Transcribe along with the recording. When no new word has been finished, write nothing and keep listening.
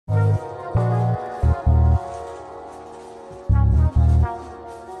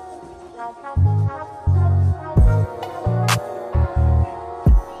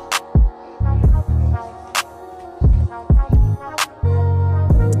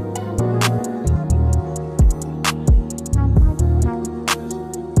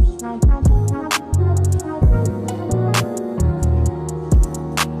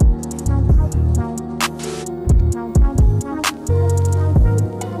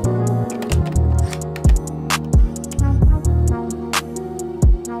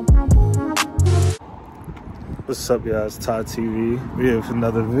What's up, y'all? It's Todd TV. We have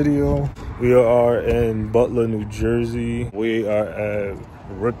another video. We are in Butler, New Jersey. We are at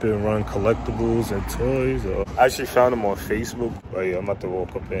Rip and Run Collectibles and Toys. I actually found them on Facebook. But yeah, I'm about to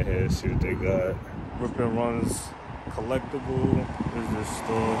walk up in here and see what they got. Rip and Run's Collectible is this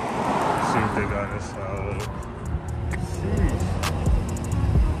store. See what they got inside. Sheesh.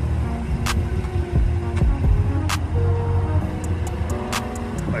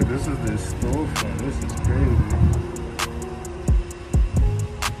 Like, this is the storefront. This is crazy.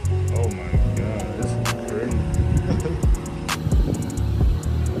 Oh my god, this is crazy.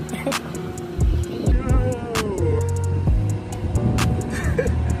 Yo!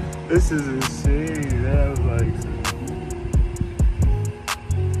 This is insane. That was like...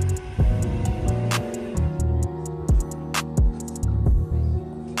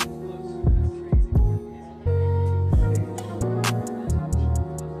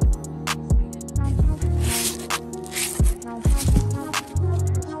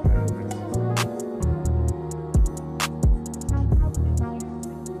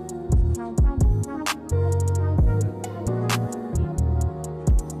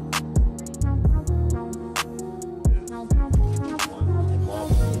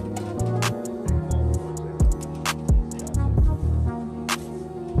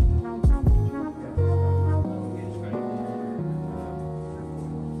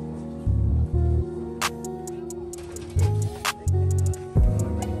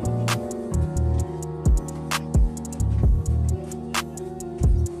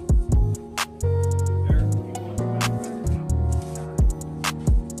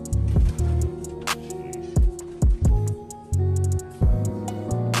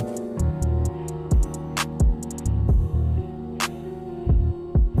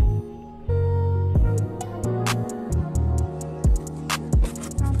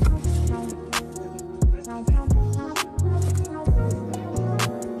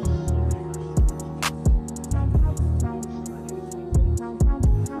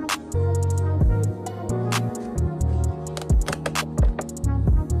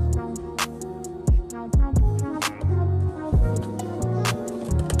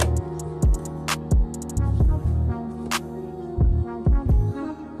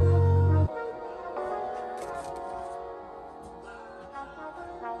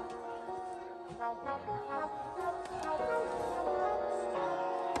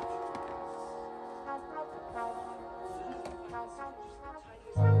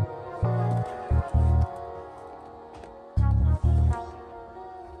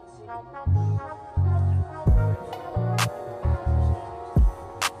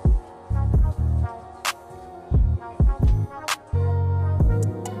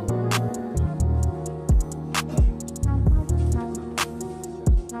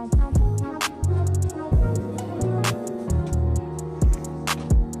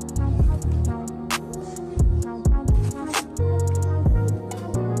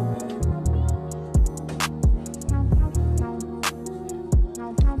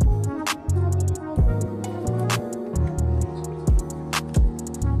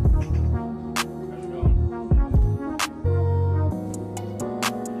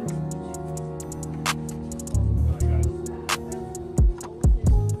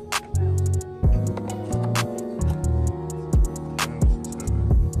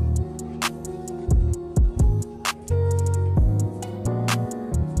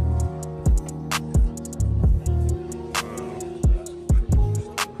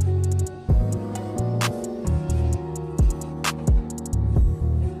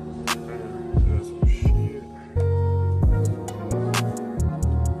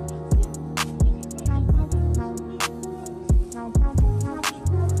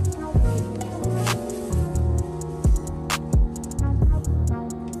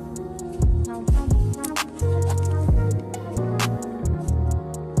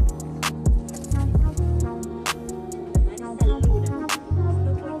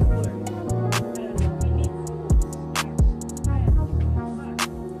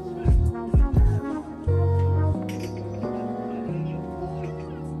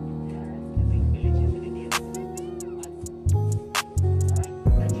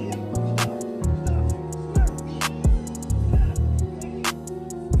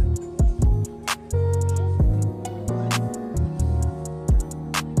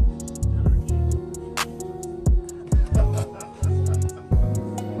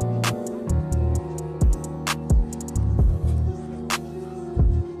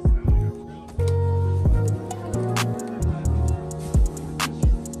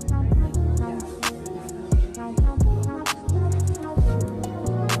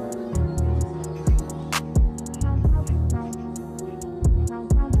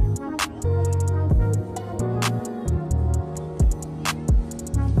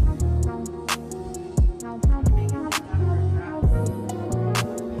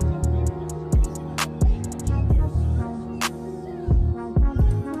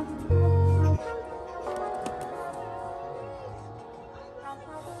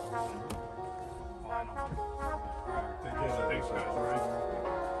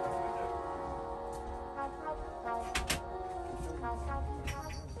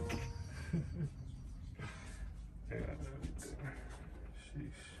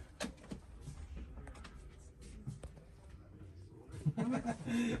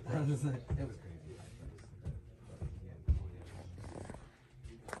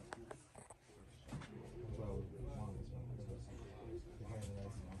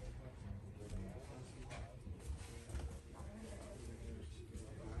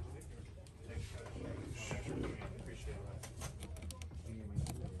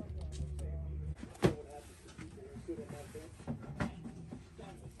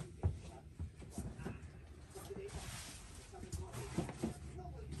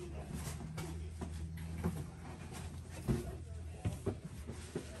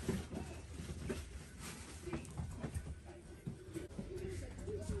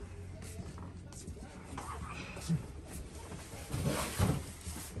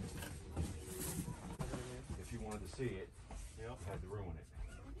 If you wanted to see it, yep, had to ruin it.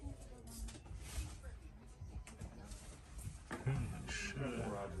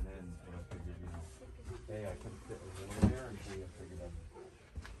 More odds and ends, but I figured, you know, hey, I couldn't fit a little there, and I figured I'd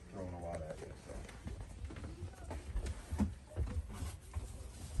thrown a lot at you,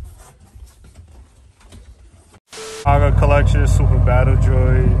 so. Saga Collection, Super Battle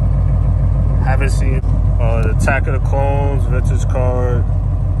Droid. Haven't seen the Attack of the Clones, Vintage card.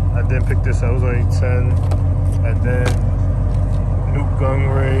 I didn't pick this up, it was only 10. And then Nuke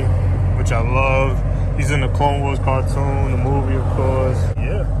Gunray, which I love. He's in the Clone Wars cartoon, the movie, of course.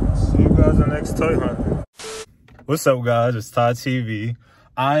 Yeah, see you guys on the next toy hunt. What's up, guys? It's Todd TV.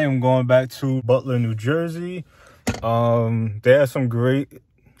 I am going back to Butler, New Jersey. They have some great,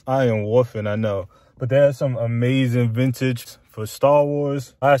 I am warfing, I know, but they have some amazing vintage for Star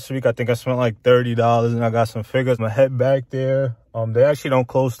Wars. Last week, I think I spent like $30 and I got some figures. I'm gonna head back there. They actually don't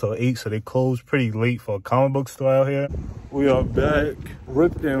close till 8, so they close pretty late for a comic book store out here. We are back.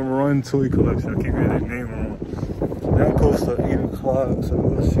 Ripped and Run Toy Collection. I keep getting their name wrong. They don't close till 8 o'clock, so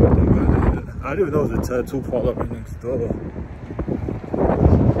let's see what they got there. I didn't even know it was a tattoo parlor right next door.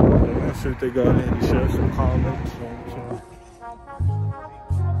 Let's see what they got in. They share some comics.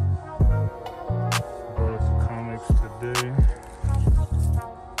 Brought some comics today.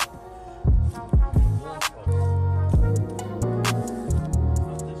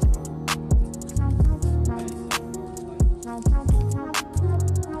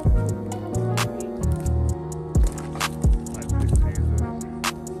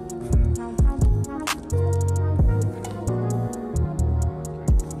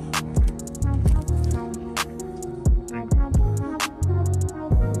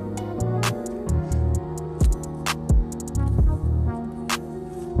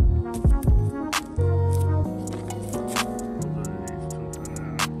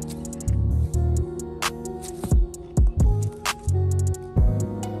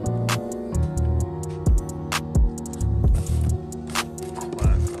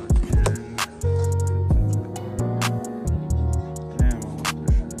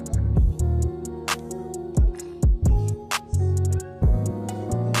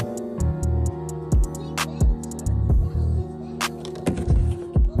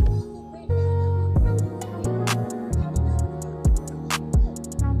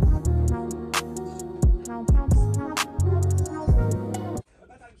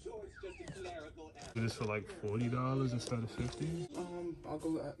 This for like $40 instead of $50. I'll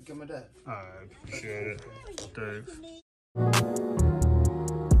go get my dad. I appreciate it. Thanks.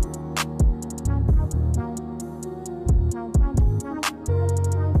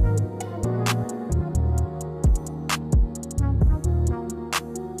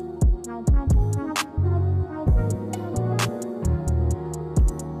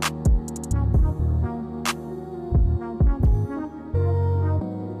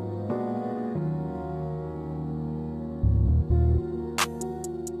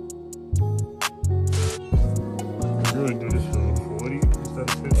 Really do this for 40 instead of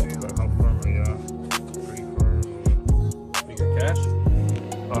 50? Like how firm are y'all? Pretty firm? You got cash?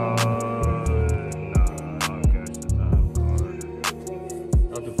 Nah, I don't cash this time.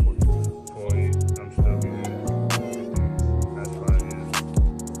 I'll do 40. 40, I'm still getting 50. That's fine, yeah.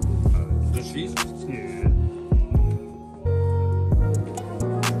 Just these? Yeah.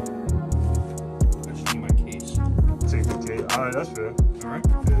 I just need my case. Take the cake. Alright, that's fair. Alright.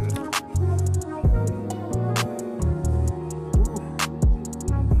 Yeah.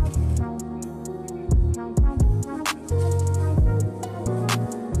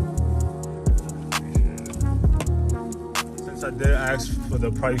 did ask for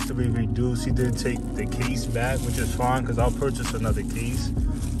the price to be reduced. He did take the case back, which is fine because I'll purchase another case.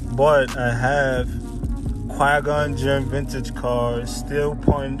 But I have Qui-Gon Jinn vintage cards, still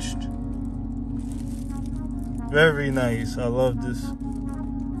punched. Very nice. I love this.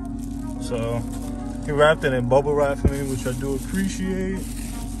 So he wrapped it in bubble wrap for me, which I do appreciate.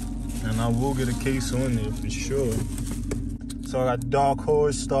 And I will get a case on there for sure. So I got Dark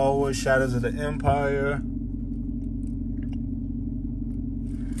Horse, Star Wars, Shadows of the Empire.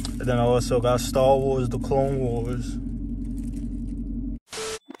 And then I also got Star Wars, The Clone Wars.